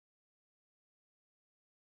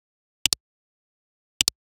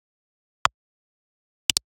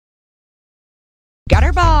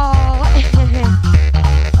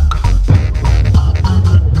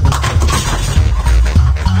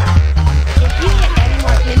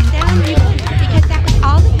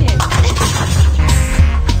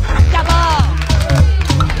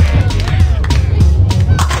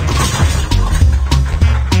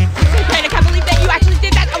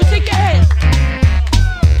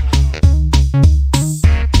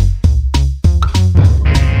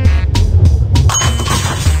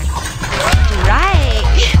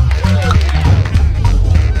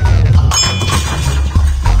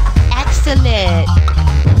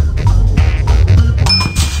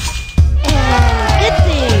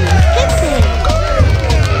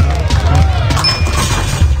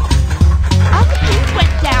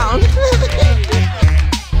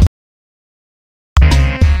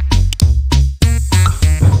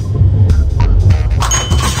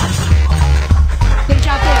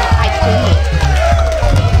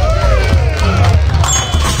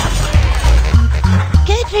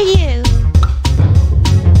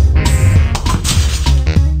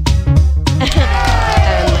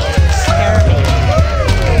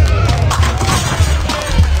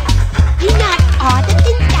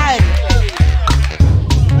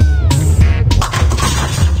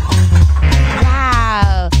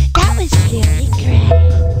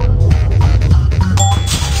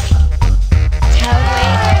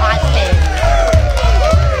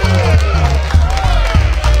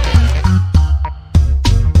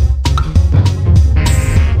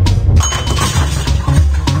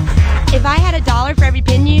had $1 for every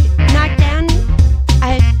pin you knocked down,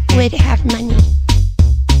 I would have money.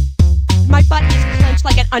 My butt is clenched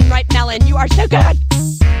like an unripe melon. You are so good!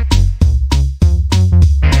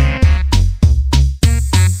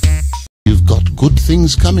 You've got good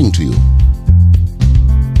things coming to you.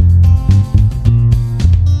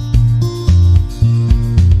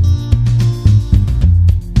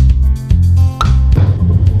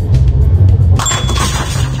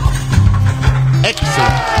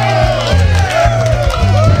 Excellent.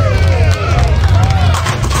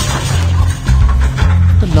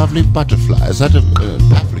 A lovely butterfly. Is that an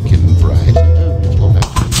African variety?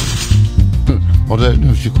 I don't know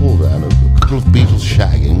what you call that. A couple of beetles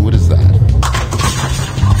shagging. What is that?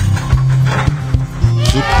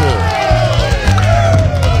 Superb.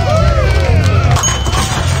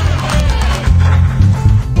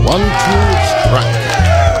 1-2 strike.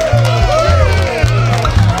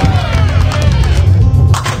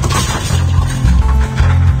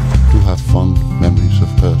 Do have fond memories of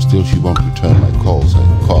her. Still, she won't return my calls. I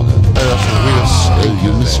call her. Oh,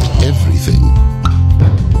 you missed everything.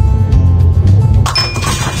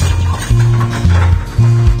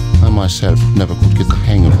 I myself never could get the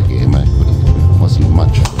hang of the game. I couldn't. It wasn't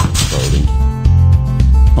much bowling.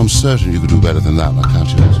 I'm certain you could do better than that, now can't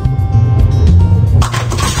you?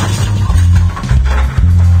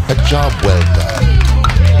 A job well done.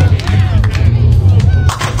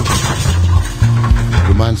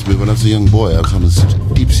 Reminds me, when I was a young boy, I was on a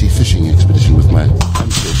deep-sea fishing expedition with my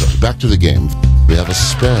uncles. Back to the game. We have a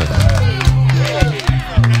spare.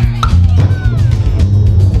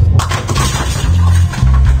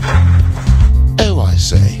 Oh, I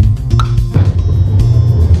say.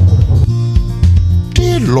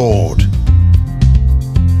 Dear Lord.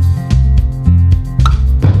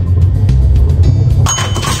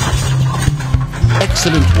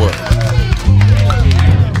 Excellent work.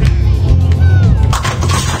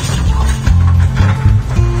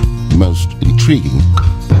 Most intriguing.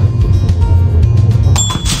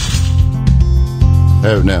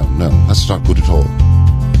 Oh, no, that's not good at all.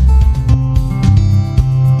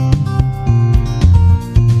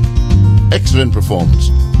 Excellent performance.